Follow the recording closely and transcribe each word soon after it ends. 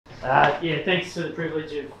Yeah, thanks for the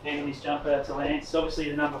privilege of handing this jumper to Lance.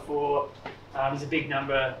 Obviously the number 4 is a big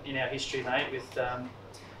number in our history, mate, with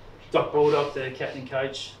Doc Baldock, the captain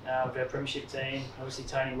coach of our premiership team, obviously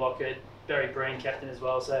Tony Lockett, Barry Breen, captain as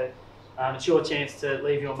well. So it's your chance to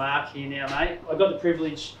leave your mark here now, mate. I got the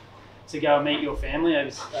privilege to go and meet your family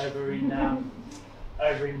over in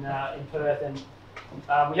Perth, and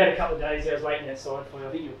we had a couple of days. I was waiting outside for you.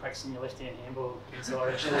 I think you were practicing your left-hand handball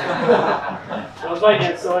inside, actually. I was waiting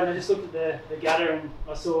outside and I just looked at the gutter and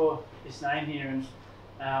I saw this name here. And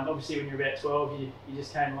obviously, when you were about 12, you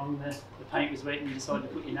just came along and the paint was wet and you decided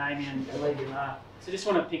to put your name in and leave your mark. So I just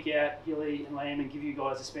want to pick out Gilly and Liam and give you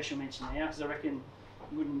guys a special mention now, because I reckon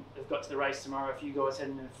you wouldn't have got to the race tomorrow if you guys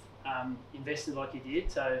hadn't have invested like you did.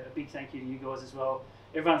 So a big thank you to you guys as well.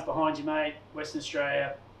 Everyone's behind you, mate. Western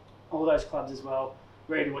Australia, all those clubs as well.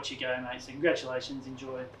 Ready to watch you go, mate. So congratulations,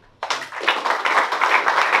 enjoy.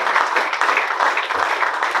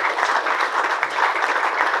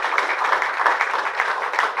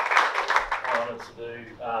 I wanted to do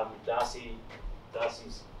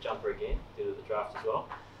Darcy's jumper again, did it at the draft as well.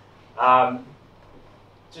 I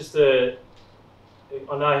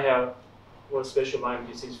know what a special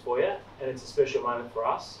moment this is for you, and it's a special moment for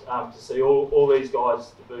us. To see all these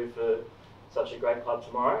guys debut for such a great club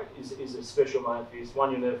tomorrow is a special moment for you. It's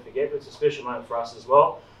one you'll never forget, but it's a special moment for us as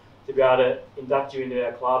well, to be able to induct you into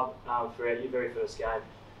our club for your very first game.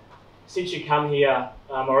 Since you come here,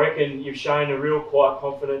 I reckon you've shown a real quiet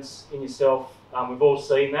confidence in yourself. We've all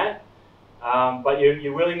seen that, but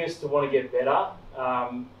your willingness to want to get better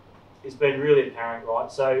has been really apparent,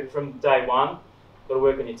 right? So from day one, got to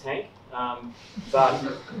work on your tank. But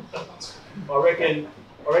I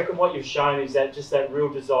reckon what you've shown is that real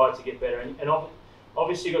desire to get better, and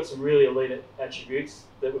obviously you've got some really elite attributes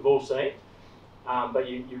that we've all seen. But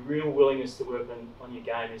your real willingness to work on your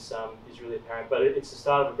game is really apparent. But it's the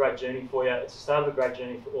start of a great journey for you. It's the start of a great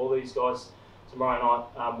journey for all these guys tomorrow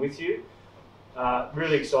night with you.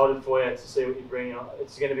 Really excited for you to see what you bring.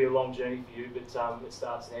 It's going to be a long journey for you, but it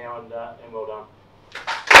starts now, and well done.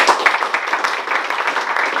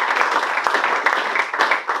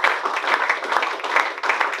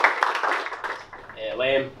 Yeah,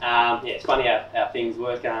 Liam. Yeah, it's funny how things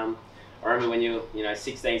work. I remember when you were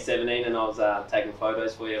 16, 17, and I was taking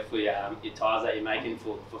photos for your tyres that you're making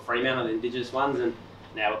for Fremantle, the Indigenous ones, and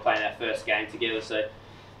now we're playing our first game together. So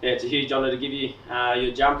yeah, it's a huge honour to give you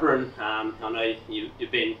your jumper, and I know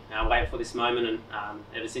you've been waiting for this moment, and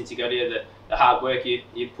ever since you got here, the hard work you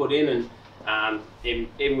put in, and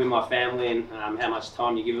even with my family, and how much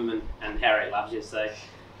time you give them, and Harry loves you. So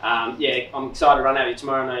yeah, I'm excited to run out with you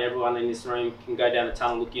tomorrow. I know everyone in this room can go down the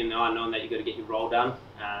tunnel, look you in the eye, knowing that you've got to get your role done.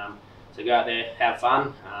 So go out there, have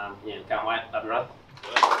fun. Yeah, can't wait. Love you, brother.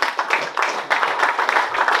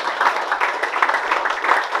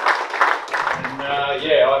 And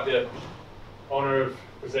yeah, I have the honour of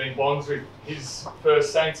presenting Bonds with his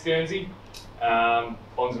first Saints Guernsey.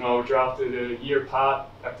 Bonds and I were drafted a year apart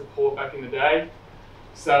back to Port back in the day.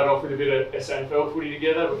 Started off with a bit of SANFL footy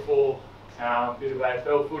together before a bit of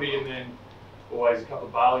AFL footy, and then always a couple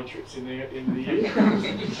of Bali trips in the end of the year.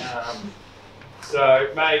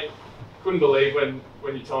 So, mate, couldn't believe when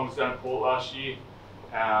your time was done at Port last year.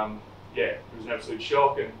 Yeah, it was an absolute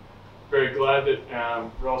shock, and very glad that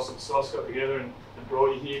Ross and Sauce got together and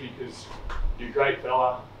brought you here, because you're a great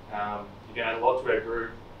fella. You're going to add a lot to our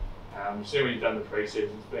group. You've seen what you've done the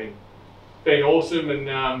pre-season. It's been awesome, and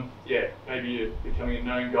yeah, maybe you're becoming a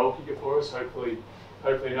known goal kicker for us. Hopefully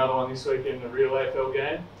another one this weekend in a real AFL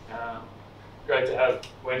game. Great to have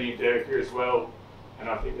Wendy and Derek here as well, and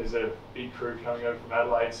I think there's a big crew coming over from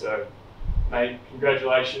Adelaide. So, mate,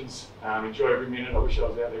 congratulations. Enjoy every minute. I wish I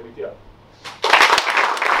was out there with you.